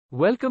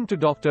Welcome to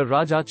Dr.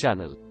 Raja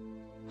channel.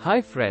 Hi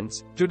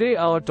friends, today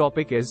our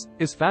topic is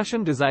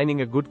fashion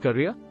designing a good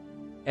career?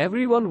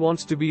 Everyone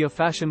wants to be a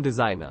fashion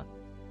designer.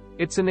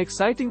 It's an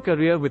exciting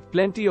career with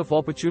plenty of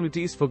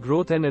opportunities for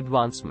growth and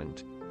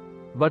advancement.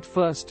 But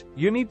first,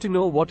 you need to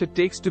know what it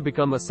takes to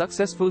become a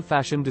successful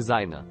fashion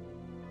designer.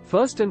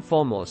 First and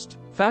foremost,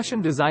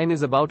 fashion design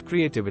is about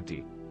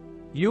creativity.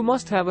 You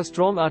must have a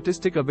strong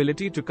artistic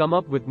ability to come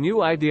up with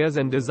new ideas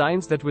and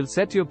designs that will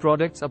set your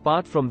products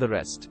apart from the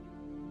rest.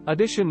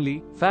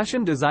 Additionally,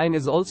 fashion design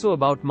is also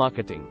about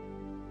marketing.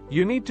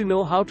 You need to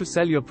know how to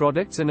sell your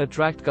products and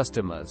attract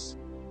customers.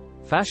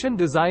 Fashion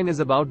design is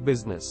about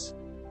business.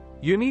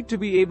 You need to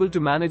be able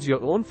to manage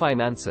your own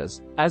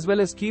finances, as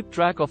well as keep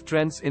track of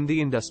trends in the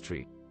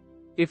industry.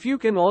 If you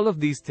can all of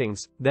these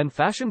things, then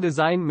fashion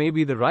design may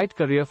be the right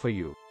career for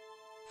you.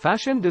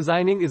 Fashion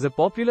designing is a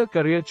popular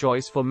career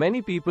choice for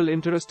many people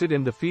interested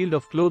in the field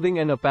of clothing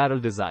and apparel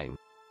design.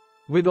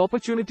 With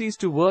opportunities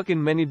to work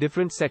in many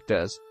different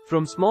sectors,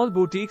 from small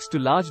boutiques to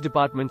large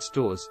department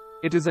stores,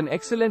 it is an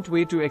excellent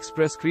way to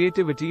express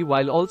creativity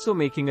while also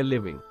making a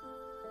living.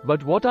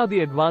 But what are the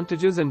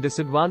advantages and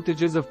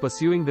disadvantages of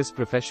pursuing this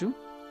profession?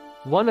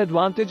 One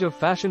advantage of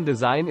fashion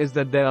design is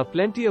that there are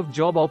plenty of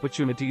job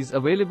opportunities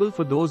available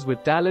for those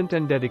with talent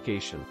and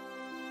dedication.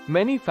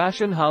 Many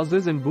fashion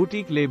houses and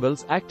boutique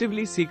labels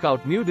actively seek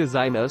out new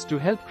designers to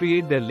help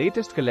create their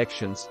latest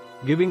collections,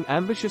 giving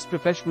ambitious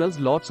professionals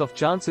lots of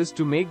chances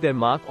to make their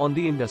mark on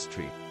the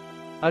industry.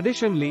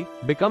 Additionally,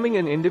 becoming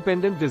an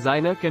independent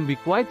designer can be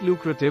quite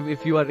lucrative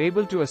if you are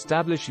able to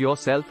establish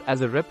yourself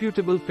as a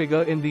reputable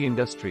figure in the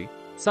industry,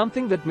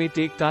 something that may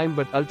take time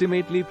but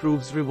ultimately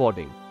proves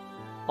rewarding.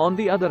 On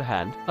the other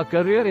hand, a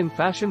career in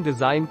fashion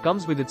design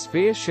comes with its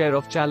fair share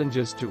of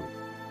challenges too.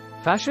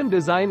 Fashion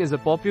design is a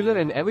popular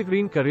and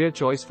evergreen career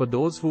choice for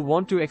those who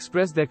want to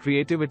express their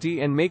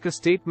creativity and make a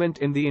statement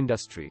in the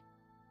industry.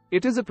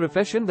 It is a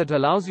profession that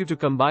allows you to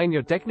combine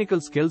your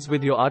technical skills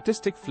with your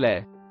artistic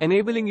flair,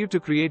 enabling you to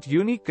create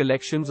unique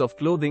collections of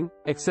clothing,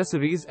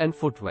 accessories, and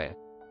footwear.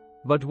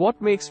 But what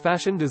makes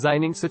fashion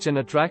designing such an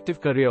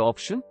attractive career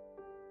option?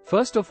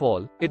 First of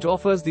all, it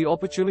offers the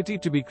opportunity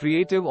to be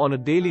creative on a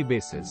daily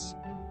basis.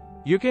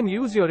 You can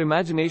use your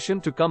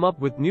imagination to come up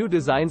with new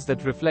designs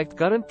that reflect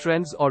current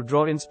trends or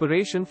draw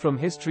inspiration from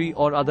history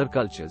or other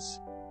cultures.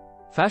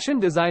 Fashion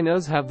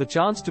designers have the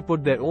chance to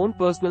put their own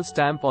personal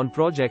stamp on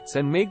projects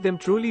and make them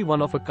truly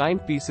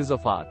one-of-a-kind pieces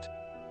of art.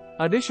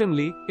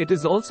 Additionally, it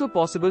is also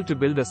possible to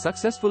build a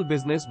successful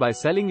business by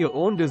selling your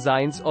own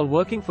designs or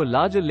working for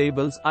larger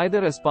labels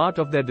either as part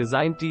of their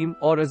design team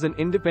or as an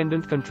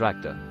independent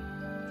contractor.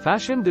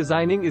 Fashion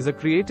designing is a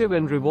creative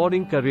and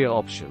rewarding career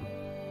option.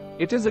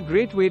 It is a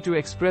great way to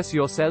express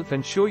yourself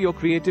and show your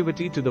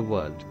creativity to the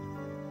world.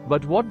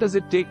 But what does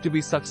it take to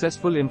be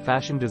successful in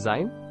fashion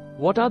design?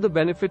 What are the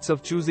benefits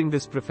of choosing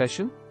this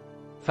profession?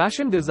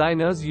 Fashion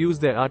designers use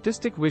their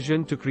artistic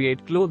vision to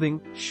create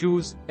clothing,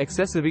 shoes,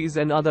 accessories,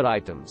 and other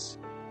items.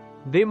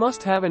 They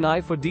must have an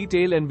eye for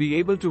detail and be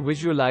able to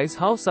visualize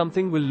how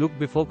something will look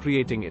before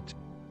creating it.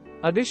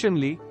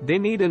 Additionally, they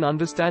need an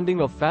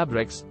understanding of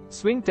fabrics,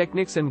 swing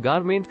techniques, and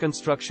garment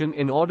construction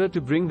in order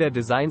to bring their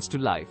designs to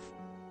life.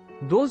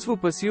 Those who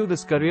pursue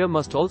this career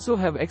must also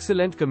have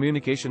excellent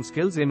communication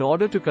skills in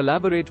order to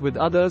collaborate with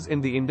others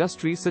in the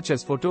industry such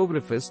as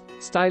photographers,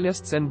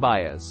 stylists, and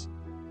buyers.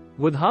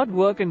 With hard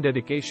work and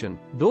dedication,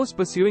 those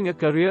pursuing a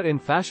career in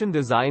fashion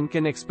design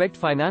can expect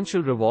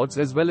financial rewards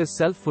as well as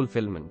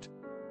self-fulfillment.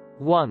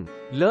 1.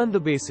 Learn the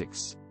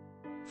basics.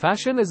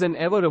 Fashion is an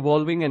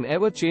ever-evolving and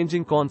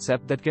ever-changing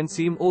concept that can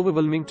seem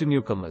overwhelming to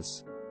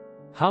newcomers.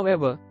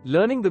 However,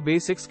 learning the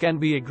basics can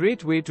be a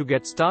great way to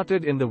get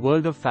started in the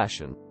world of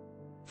fashion.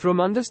 From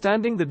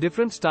understanding the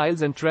different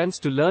styles and trends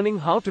to learning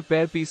how to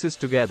pair pieces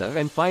together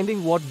and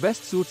finding what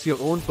best suits your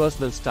own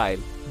personal style,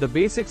 the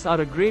basics are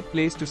a great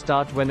place to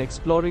start when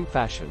exploring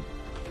fashion.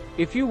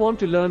 If you want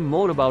to learn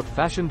more about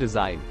fashion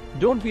design,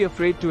 don't be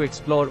afraid to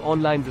explore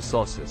online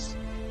resources.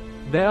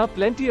 There are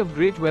plenty of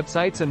great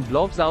websites and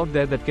blogs out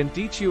there that can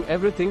teach you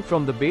everything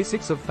from the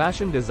basics of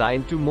fashion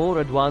design to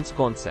more advanced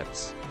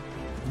concepts.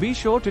 Be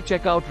sure to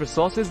check out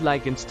resources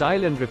like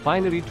InStyle and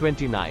Refinery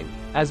 29,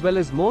 as well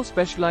as more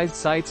specialized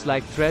sites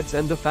like Threads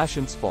and The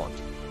Fashion Spot.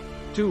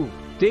 2.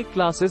 Take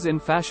classes in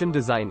fashion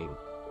designing.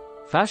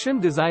 Fashion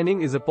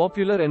designing is a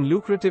popular and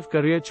lucrative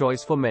career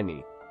choice for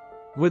many.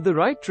 With the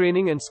right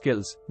training and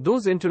skills,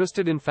 those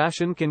interested in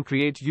fashion can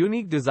create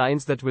unique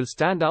designs that will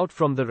stand out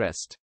from the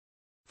rest.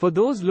 For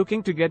those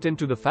looking to get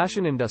into the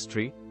fashion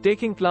industry,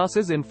 taking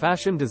classes in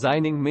fashion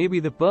designing may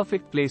be the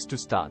perfect place to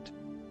start.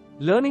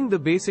 Learning the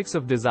basics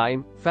of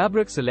design,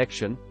 fabric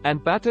selection,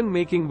 and pattern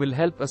making will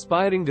help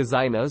aspiring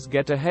designers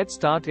get a head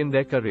start in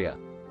their career.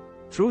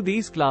 Through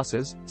these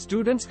classes,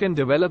 students can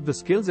develop the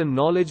skills and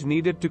knowledge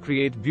needed to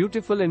create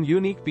beautiful and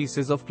unique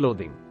pieces of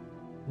clothing.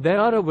 There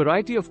are a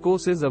variety of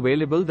courses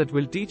available that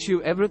will teach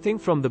you everything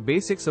from the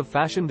basics of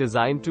fashion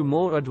design to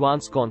more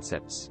advanced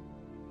concepts.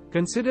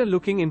 Consider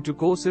looking into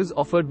courses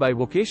offered by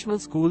vocational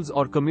schools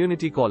or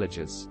community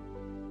colleges.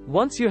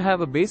 Once you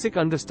have a basic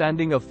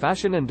understanding of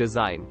fashion and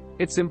design,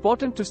 it's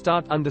important to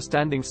start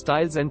understanding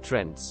styles and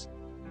trends.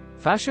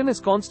 Fashion is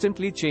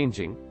constantly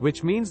changing,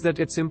 which means that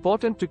it's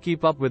important to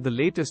keep up with the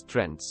latest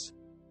trends.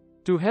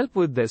 To help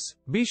with this,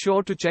 be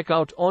sure to check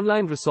out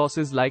online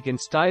resources like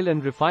InStyle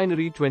and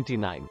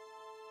Refinery29.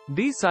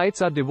 These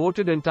sites are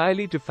devoted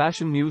entirely to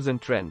fashion news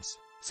and trends,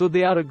 so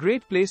they are a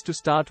great place to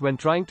start when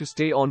trying to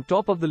stay on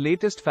top of the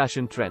latest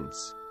fashion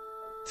trends.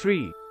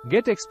 3.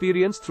 Get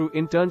experience through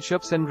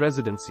internships and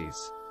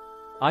residencies.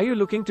 Are you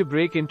looking to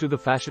break into the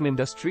fashion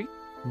industry?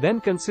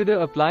 Then consider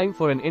applying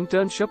for an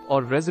internship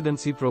or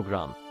residency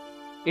program.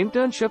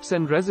 Internships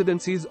and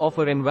residencies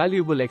offer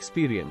invaluable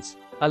experience,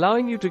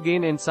 allowing you to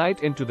gain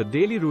insight into the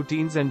daily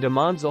routines and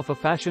demands of a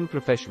fashion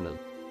professional.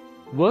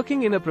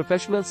 Working in a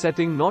professional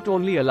setting not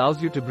only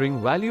allows you to bring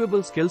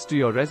valuable skills to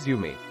your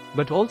resume,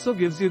 but also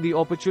gives you the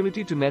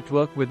opportunity to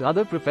network with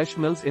other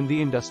professionals in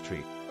the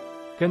industry.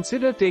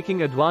 Consider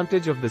taking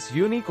advantage of this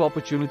unique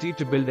opportunity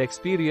to build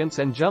experience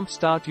and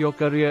jumpstart your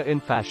career in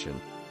fashion.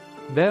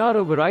 There are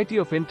a variety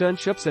of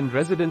internships and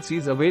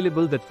residencies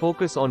available that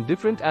focus on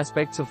different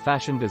aspects of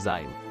fashion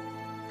design.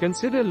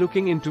 Consider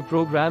looking into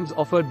programs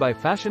offered by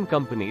fashion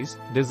companies,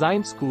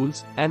 design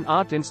schools, and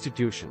art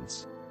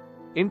institutions.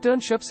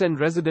 Internships and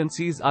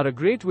residencies are a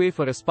great way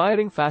for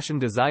aspiring fashion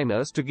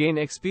designers to gain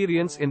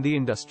experience in the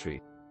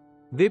industry.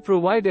 They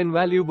provide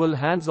invaluable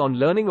hands-on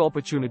learning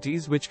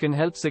opportunities which can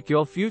help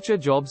secure future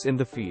jobs in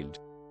the field.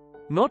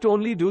 Not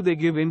only do they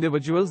give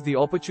individuals the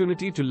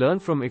opportunity to learn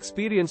from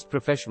experienced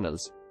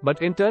professionals, but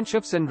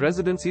internships and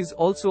residencies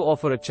also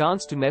offer a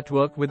chance to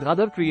network with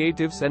other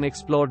creatives and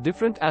explore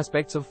different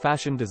aspects of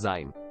fashion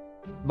design.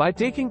 By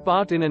taking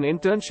part in an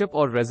internship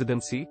or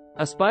residency,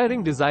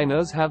 aspiring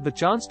designers have the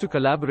chance to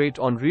collaborate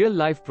on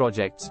real-life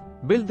projects,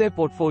 build their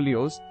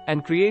portfolios,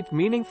 and create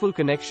meaningful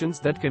connections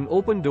that can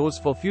open doors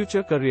for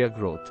future career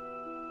growth.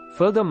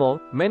 Furthermore,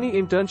 many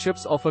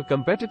internships offer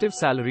competitive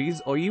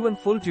salaries or even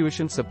full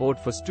tuition support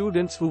for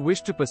students who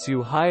wish to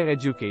pursue higher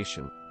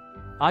education.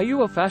 Are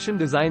you a fashion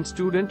design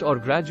student or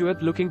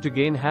graduate looking to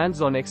gain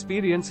hands-on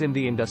experience in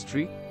the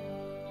industry?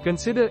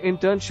 Consider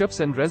internships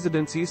and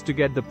residencies to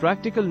get the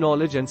practical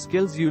knowledge and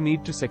skills you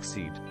need to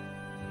succeed.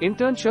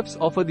 Internships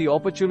offer the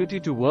opportunity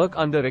to work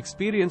under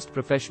experienced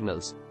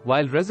professionals,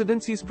 while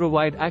residencies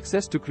provide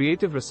access to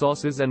creative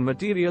resources and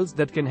materials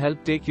that can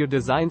help take your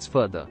designs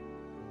further.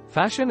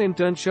 Fashion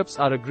internships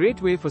are a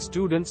great way for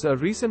students or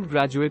recent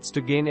graduates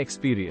to gain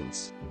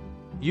experience.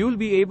 You'll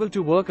be able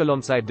to work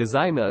alongside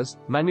designers,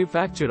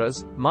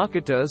 manufacturers,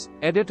 marketers,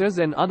 editors,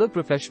 and other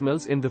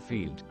professionals in the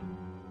field.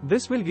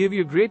 This will give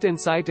you great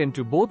insight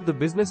into both the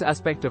business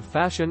aspect of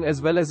fashion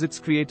as well as its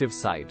creative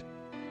side.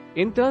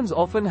 Interns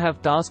often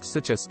have tasks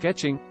such as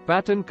sketching,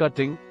 pattern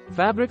cutting,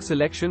 fabric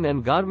selection,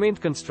 and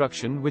garment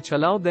construction, which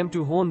allow them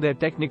to hone their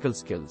technical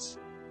skills.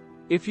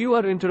 If you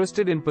are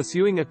interested in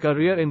pursuing a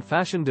career in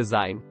fashion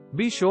design,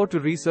 be sure to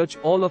research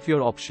all of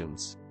your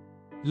options.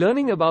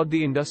 Learning about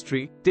the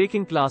industry,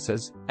 taking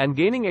classes, and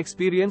gaining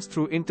experience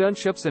through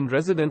internships and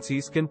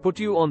residencies can put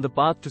you on the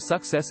path to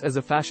success as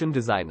a fashion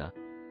designer.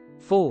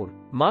 4.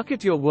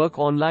 Market your work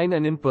online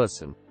and in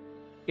person.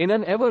 In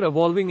an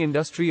ever-evolving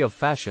industry of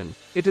fashion,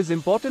 it is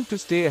important to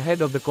stay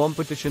ahead of the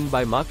competition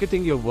by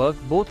marketing your work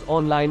both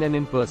online and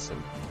in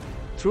person.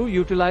 Through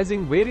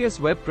utilizing various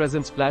web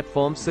presence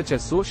platforms such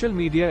as social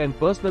media and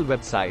personal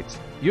websites,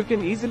 you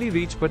can easily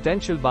reach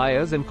potential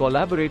buyers and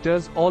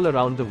collaborators all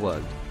around the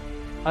world.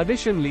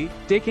 Additionally,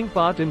 taking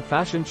part in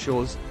fashion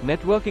shows,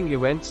 networking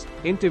events,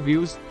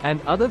 interviews,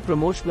 and other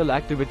promotional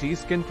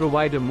activities can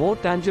provide a more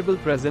tangible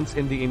presence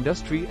in the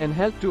industry and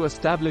help to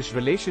establish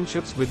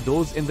relationships with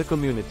those in the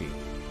community.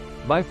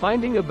 By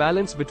finding a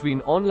balance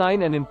between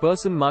online and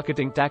in-person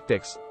marketing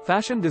tactics,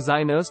 fashion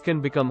designers can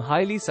become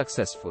highly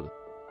successful.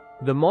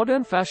 The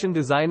modern fashion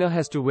designer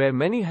has to wear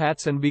many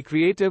hats and be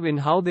creative in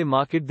how they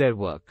market their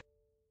work.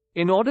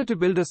 In order to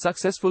build a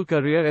successful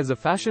career as a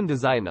fashion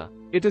designer,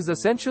 it is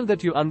essential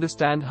that you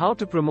understand how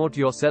to promote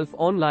yourself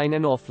online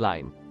and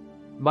offline.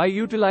 By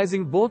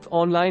utilizing both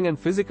online and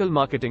physical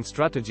marketing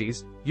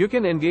strategies, you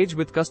can engage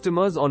with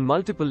customers on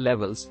multiple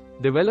levels,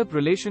 develop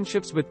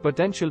relationships with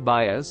potential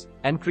buyers,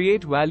 and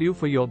create value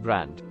for your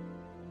brand.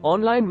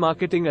 Online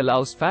marketing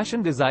allows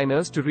fashion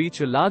designers to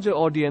reach a larger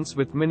audience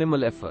with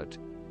minimal effort.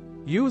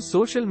 Use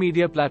social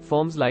media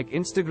platforms like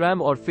Instagram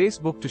or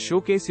Facebook to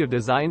showcase your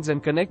designs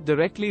and connect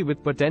directly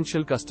with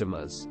potential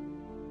customers.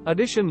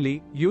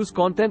 Additionally, use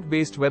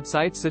content-based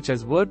websites such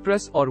as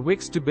WordPress or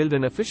Wix to build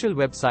an official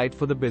website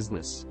for the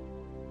business.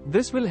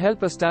 This will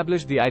help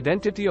establish the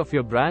identity of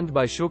your brand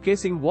by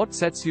showcasing what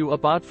sets you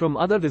apart from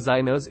other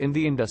designers in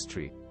the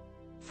industry.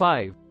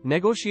 5.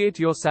 Negotiate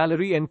your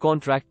salary and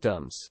contract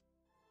terms.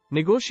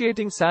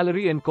 Negotiating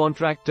salary and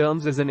contract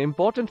terms is an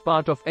important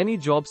part of any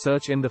job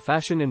search in the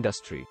fashion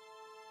industry.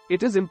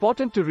 It is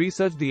important to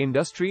research the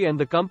industry and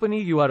the company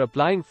you are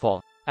applying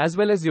for, as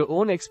well as your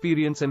own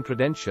experience and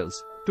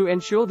credentials, to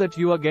ensure that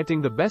you are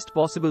getting the best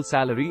possible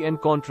salary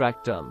and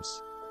contract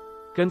terms.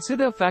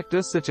 Consider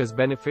factors such as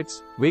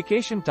benefits,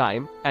 vacation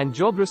time, and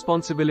job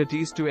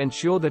responsibilities to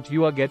ensure that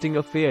you are getting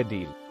a fair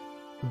deal.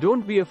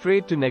 Don't be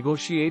afraid to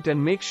negotiate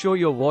and make sure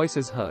your voice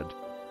is heard.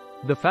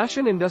 The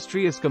fashion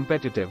industry is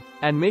competitive,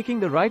 and making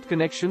the right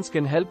connections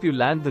can help you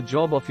land the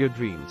job of your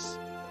dreams.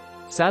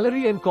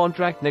 Salary and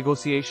contract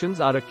negotiations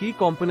are a key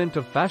component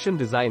of fashion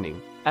designing,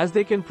 as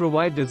they can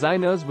provide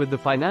designers with the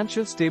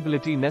financial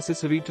stability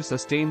necessary to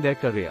sustain their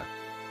career.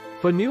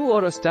 For new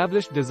or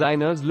established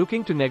designers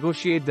looking to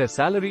negotiate their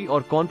salary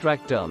or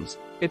contract terms,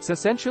 it's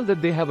essential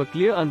that they have a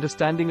clear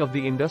understanding of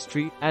the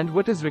industry and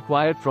what is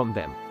required from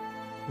them.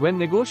 When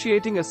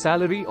negotiating a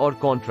salary or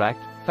contract,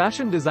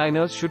 fashion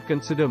designers should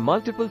consider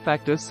multiple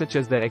factors such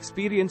as their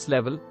experience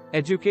level,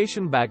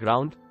 education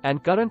background,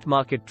 and current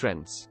market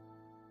trends.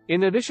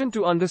 In addition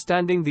to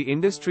understanding the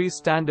industry's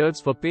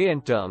standards for pay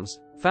and terms,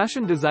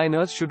 fashion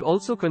designers should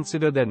also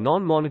consider their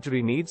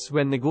non-monetary needs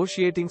when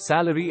negotiating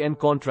salary and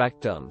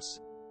contract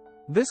terms.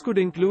 This could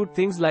include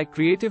things like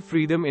creative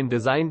freedom in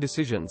design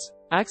decisions,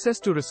 access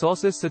to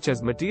resources such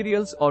as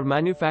materials or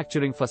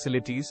manufacturing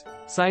facilities,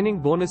 signing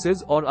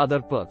bonuses or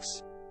other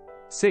perks.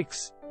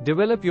 6.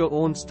 Develop your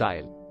own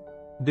style.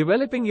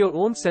 Developing your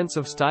own sense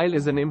of style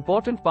is an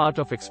important part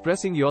of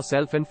expressing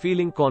yourself and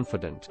feeling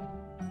confident.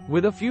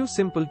 With a few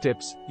simple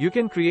tips, you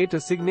can create a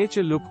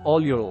signature look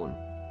all your own.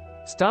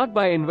 Start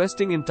by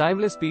investing in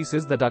timeless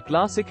pieces that are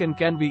classic and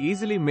can be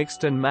easily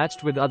mixed and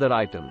matched with other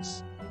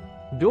items.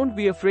 Don't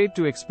be afraid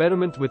to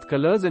experiment with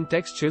colors and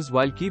textures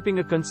while keeping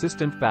a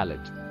consistent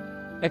palette.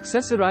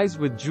 Accessorize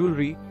with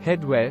jewelry,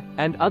 headwear,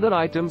 and other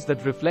items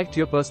that reflect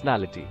your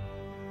personality.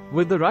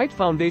 With the right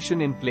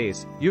foundation in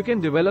place, you can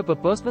develop a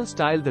personal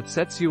style that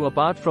sets you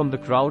apart from the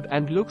crowd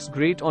and looks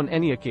great on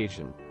any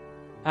occasion.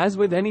 As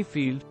with any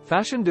field,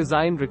 fashion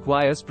design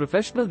requires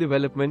professional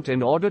development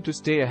in order to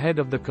stay ahead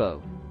of the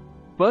curve.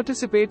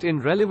 Participate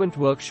in relevant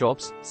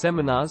workshops,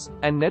 seminars,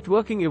 and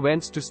networking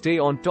events to stay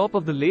on top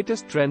of the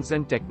latest trends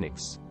and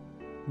techniques.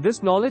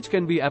 This knowledge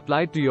can be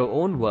applied to your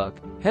own work,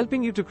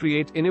 helping you to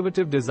create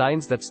innovative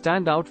designs that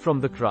stand out from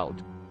the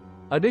crowd.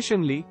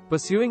 Additionally,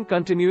 pursuing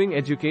continuing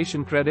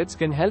education credits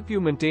can help you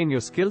maintain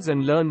your skills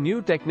and learn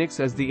new techniques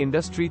as the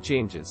industry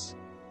changes.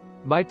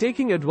 By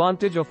taking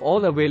advantage of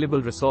all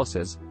available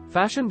resources,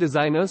 fashion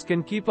designers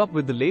can keep up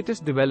with the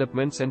latest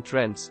developments and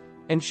trends,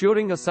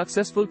 ensuring a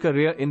successful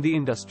career in the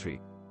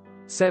industry.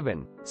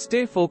 7.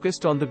 Stay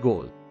focused on the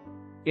goal.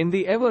 In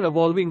the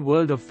ever-evolving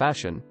world of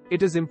fashion,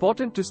 it is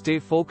important to stay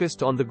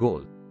focused on the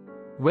goal.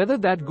 Whether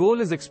that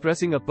goal is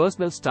expressing a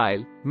personal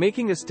style,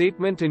 making a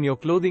statement in your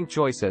clothing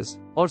choices,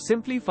 or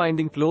simply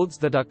finding clothes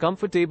that are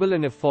comfortable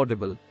and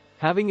affordable,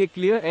 having a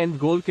clear end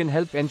goal can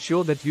help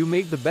ensure that you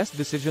make the best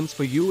decisions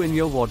for you in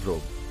your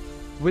wardrobe.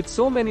 With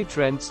so many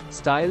trends,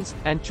 styles,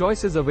 and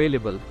choices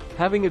available,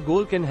 having a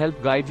goal can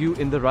help guide you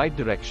in the right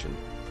direction.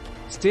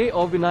 Stay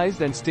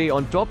organized and stay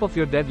on top of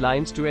your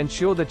deadlines to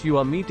ensure that you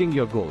are meeting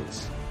your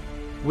goals.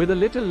 With a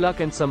little luck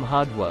and some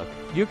hard work,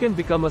 you can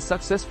become a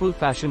successful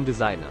fashion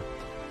designer.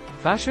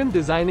 Fashion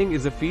designing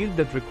is a field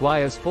that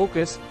requires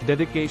focus,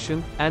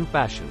 dedication, and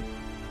passion.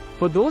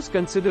 For those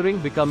considering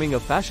becoming a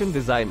fashion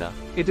designer,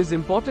 it is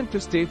important to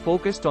stay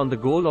focused on the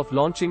goal of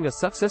launching a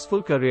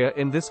successful career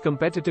in this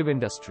competitive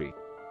industry.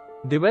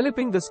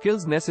 Developing the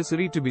skills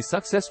necessary to be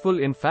successful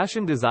in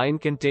fashion design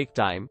can take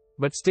time,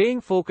 but staying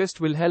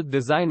focused will help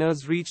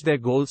designers reach their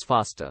goals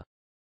faster.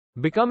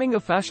 Becoming a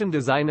fashion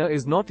designer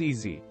is not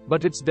easy,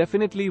 but it's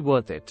definitely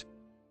worth it.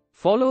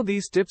 Follow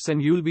these tips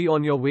and you'll be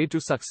on your way to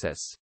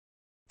success.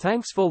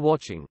 Thanks for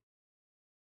watching.